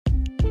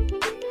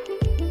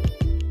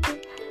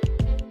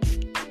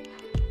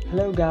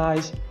Hello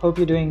guys, hope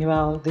you're doing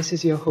well. This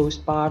is your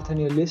host Parth and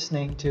you're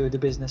listening to The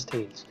Business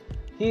Tales.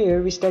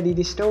 Here we study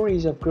the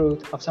stories of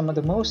growth of some of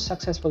the most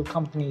successful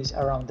companies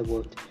around the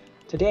world.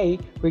 Today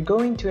we're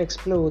going to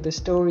explore the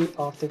story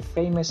of the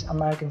famous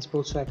American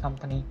sportswear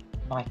company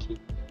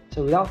Nike.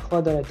 So without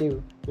further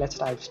ado, let's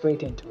dive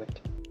straight into it.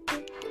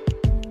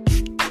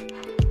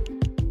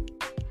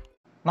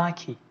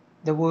 Nike,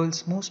 the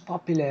world's most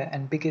popular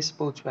and biggest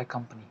sportswear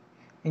company.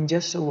 In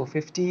just over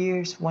 50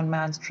 years, one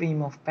man's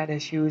dream of better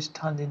shoes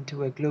turned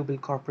into a global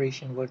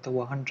corporation worth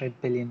over $100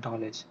 billion.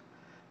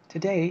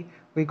 Today,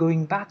 we're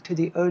going back to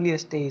the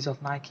earliest days of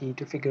Nike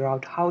to figure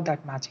out how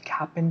that magic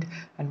happened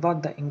and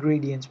what the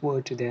ingredients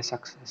were to their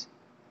success.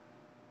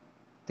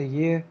 The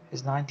year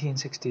is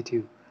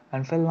 1962,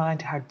 and Phil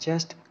Knight had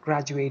just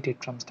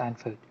graduated from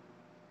Stanford.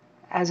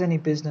 As any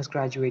business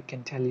graduate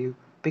can tell you,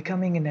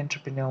 becoming an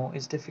entrepreneur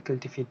is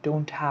difficult if you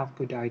don't have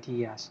good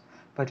ideas,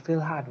 but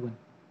Phil had one.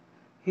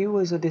 He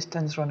was a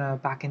distance runner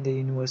back in the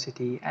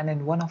university, and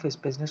in one of his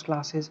business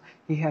classes,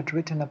 he had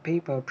written a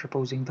paper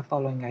proposing the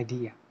following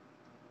idea.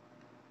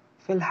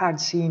 Phil had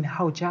seen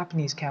how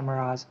Japanese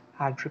cameras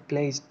had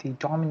replaced the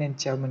dominant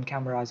German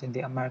cameras in the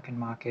American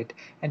market,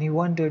 and he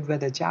wondered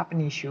whether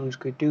Japanese shoes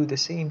could do the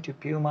same to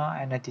Puma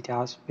and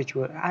Adidas, which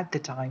were at the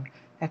time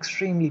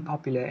extremely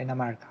popular in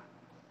America.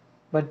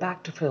 But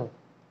back to Phil.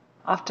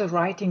 After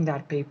writing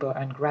that paper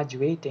and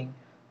graduating,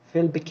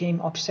 Phil became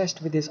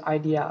obsessed with his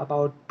idea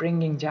about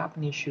bringing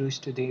Japanese shoes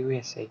to the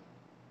USA.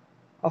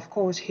 Of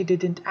course, he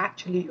didn't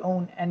actually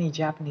own any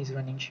Japanese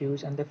running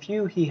shoes, and the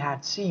few he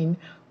had seen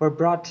were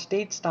brought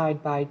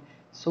stateside by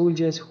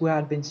soldiers who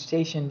had been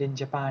stationed in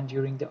Japan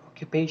during the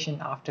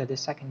occupation after the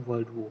Second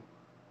World War.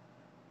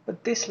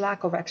 But this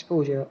lack of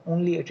exposure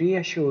only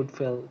reassured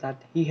Phil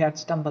that he had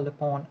stumbled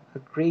upon a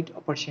great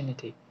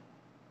opportunity.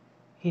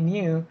 He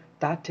knew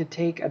that to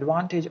take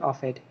advantage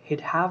of it,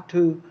 he'd have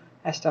to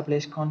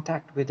establish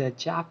contact with a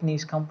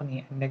Japanese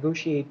company and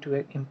negotiate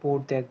to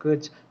import their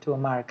goods to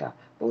America,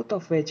 both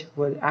of which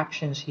were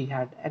actions he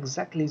had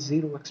exactly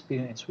zero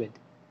experience with.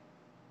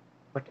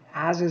 But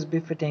as is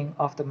befitting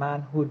of the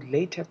man who'd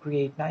later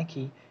create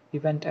Nike, he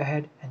went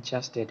ahead and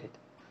just did it.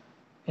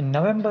 In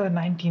November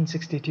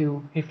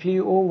 1962, he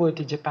flew over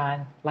to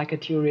Japan like a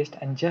tourist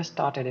and just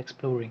started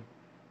exploring.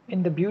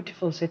 In the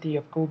beautiful city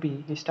of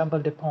Kobe, he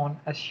stumbled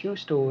upon a shoe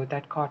store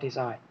that caught his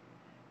eye.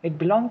 It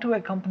belonged to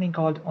a company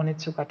called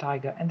Onitsuka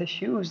Tiger, and the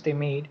shoes they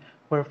made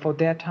were for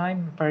their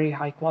time very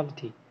high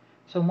quality,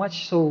 so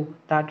much so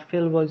that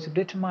Phil was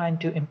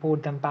determined to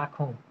import them back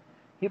home.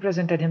 He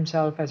presented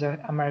himself as an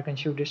American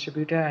shoe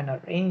distributor and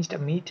arranged a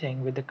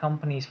meeting with the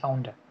company's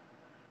founder.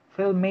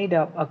 Phil made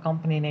up a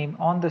company name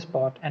on the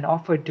spot and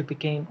offered to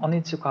become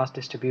Onitsuka's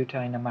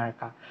distributor in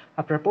America,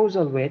 a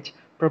proposal which,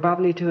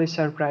 probably to his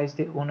surprise,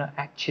 the owner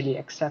actually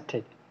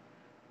accepted.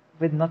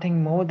 With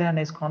nothing more than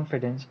his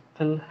confidence,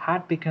 Phil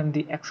had become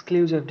the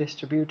exclusive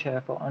distributor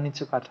for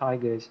Onitsuka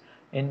Tigers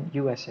in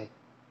USA.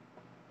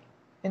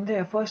 In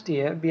their first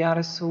year,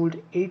 BRS sold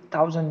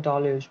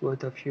 $8,000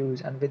 worth of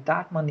shoes, and with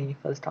that money,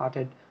 Phil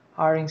started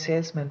hiring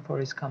salesmen for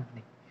his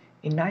company.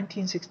 In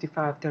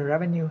 1965, their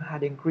revenue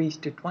had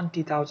increased to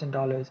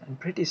 $20,000, and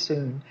pretty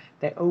soon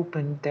they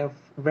opened their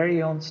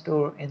very own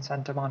store in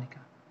Santa Monica.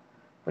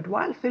 But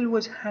while Phil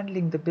was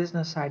handling the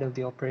business side of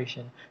the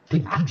operation,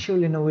 the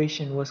actual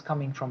innovation was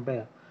coming from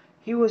Bill.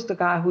 He was the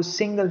guy who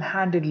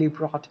single-handedly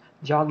brought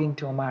jogging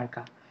to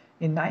America.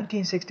 In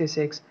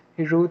 1966,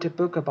 he wrote a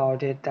book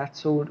about it that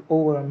sold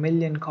over 1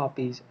 million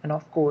copies, and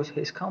of course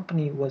his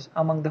company was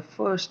among the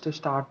first to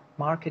start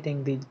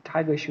marketing the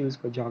tiger shoes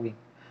for jogging.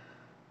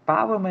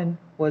 Bowerman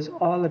was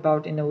all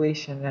about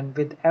innovation, and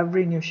with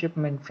every new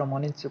shipment from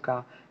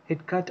Onitsuka,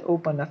 he'd cut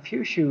open a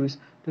few shoes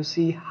to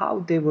see how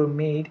they were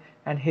made,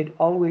 and he'd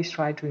always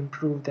try to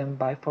improve them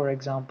by, for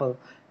example,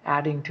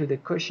 adding to the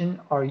cushion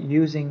or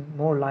using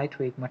more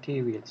lightweight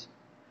materials.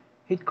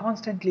 He'd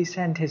constantly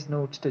send his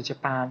notes to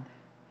Japan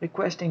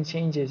requesting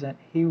changes, and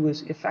he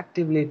was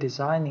effectively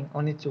designing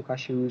Onitsuka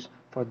shoes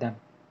for them.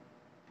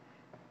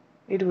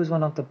 It was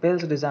one of the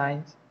Bill's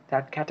designs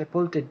that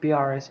catapulted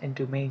BRS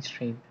into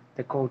mainstream.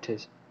 The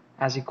Cortez,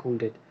 as he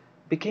called it,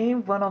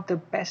 became one of the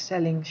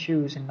best-selling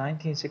shoes in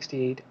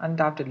 1968,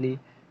 undoubtedly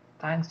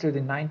thanks to the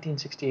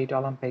 1968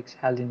 Olympics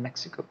held in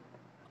Mexico.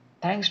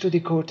 Thanks to the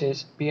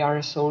Cortez,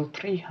 BRS sold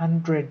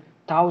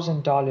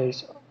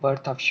 $300,000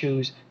 worth of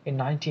shoes in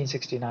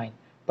 1969,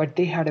 but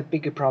they had a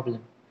bigger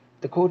problem.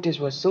 The Cortez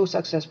was so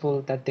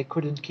successful that they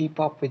couldn't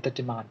keep up with the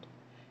demand.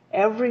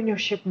 Every new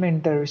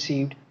shipment they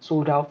received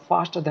sold out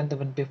faster than the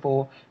one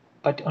before,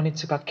 but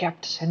Onitsuka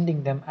kept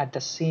sending them at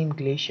the same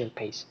glacial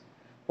pace.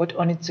 What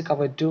Onitsuka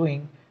were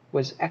doing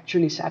was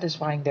actually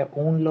satisfying their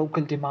own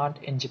local demand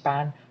in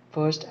Japan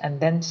first and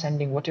then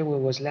sending whatever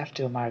was left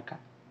to America.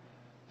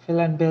 Phil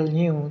and Bill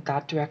knew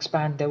that to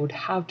expand they would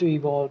have to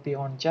evolve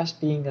beyond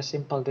just being a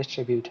simple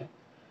distributor.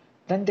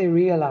 Then they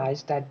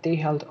realized that they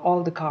held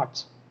all the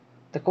cards.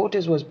 The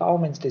Cortez was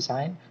Bowman's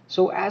design,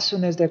 so as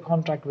soon as their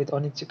contract with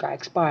Onitsuka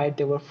expired,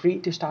 they were free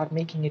to start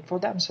making it for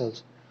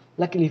themselves.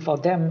 Luckily for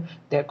them,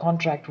 their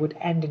contract would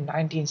end in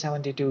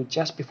 1972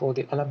 just before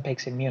the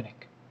Olympics in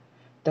Munich.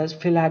 Thus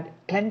Phil had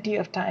plenty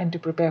of time to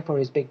prepare for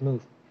his big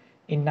move.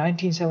 In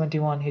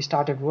 1971 he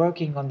started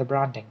working on the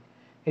branding.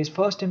 His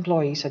first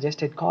employee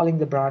suggested calling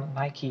the brand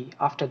Nike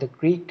after the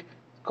Greek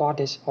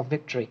goddess of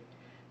victory.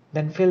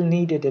 Then Phil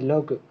needed a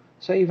logo,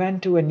 so he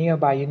went to a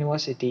nearby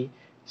university,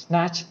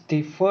 snatched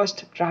the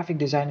first graphic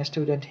designer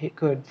student he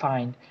could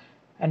find,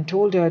 and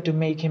told her to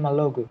make him a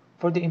logo.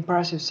 For the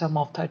impressive sum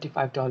of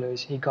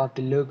 $35 he got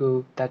the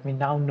logo that we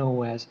now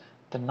know as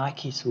the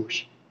Nike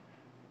swoosh.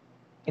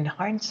 In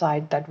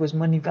hindsight that was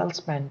money well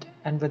spent,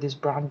 and with his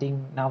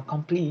branding now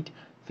complete,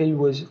 Phil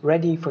was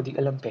ready for the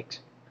Olympics.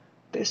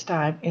 This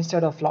time,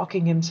 instead of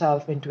locking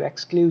himself into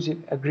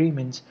exclusive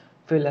agreements,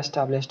 Phil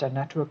established a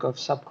network of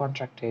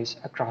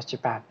subcontractors across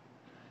Japan.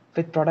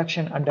 With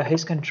production under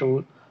his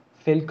control,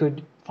 Phil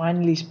could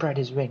finally spread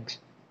his wings.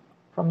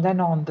 From then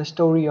on, the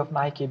story of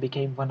Nike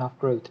became one of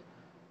growth.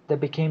 They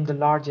became the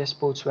largest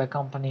sportswear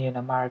company in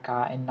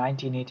America in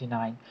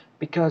 1989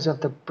 because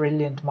of the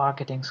brilliant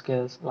marketing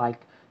skills like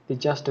the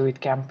Just Do It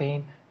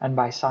campaign and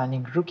by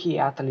signing rookie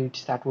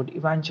athletes that would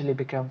eventually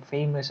become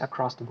famous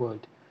across the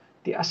world.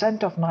 The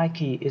ascent of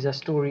Nike is a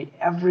story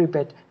every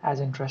bit as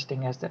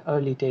interesting as the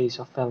early days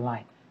of Phil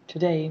Knight.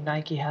 Today,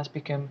 Nike has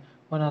become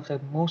one of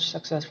the most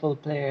successful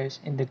players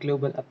in the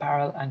global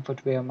apparel and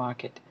footwear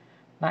market.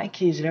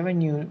 Nike's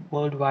revenue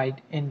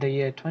worldwide in the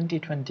year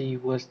 2020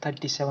 was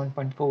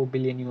 37.4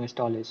 billion US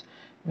dollars.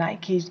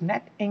 Nike's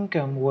net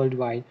income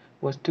worldwide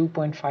was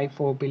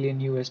 2.54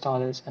 billion US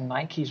dollars, and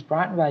Nike's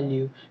brand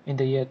value in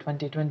the year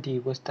 2020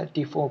 was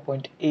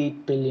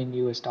 34.8 billion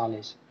US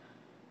dollars.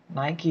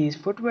 Nike's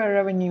footwear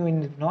revenue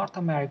in North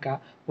America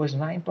was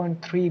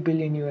 9.3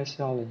 billion US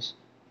dollars.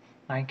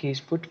 Nike's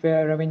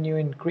footwear revenue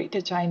in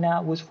Greater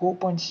China was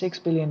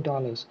 $4.6 billion.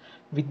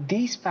 With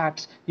these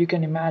facts, you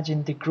can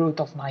imagine the growth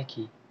of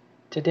Nike.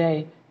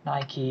 Today,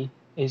 Nike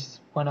is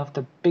one of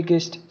the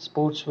biggest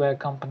sportswear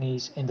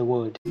companies in the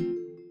world.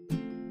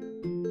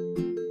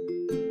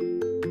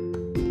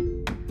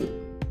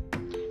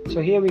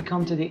 So here we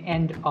come to the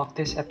end of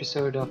this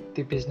episode of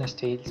The Business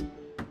Tales.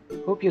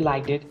 Hope you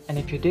liked it, and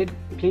if you did,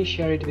 please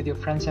share it with your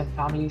friends and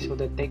family so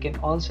that they can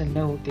also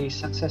know the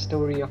success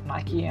story of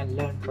Nike and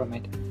learn from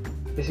it.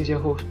 This is your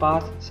host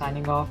Parth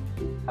signing off.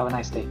 Have a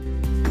nice day.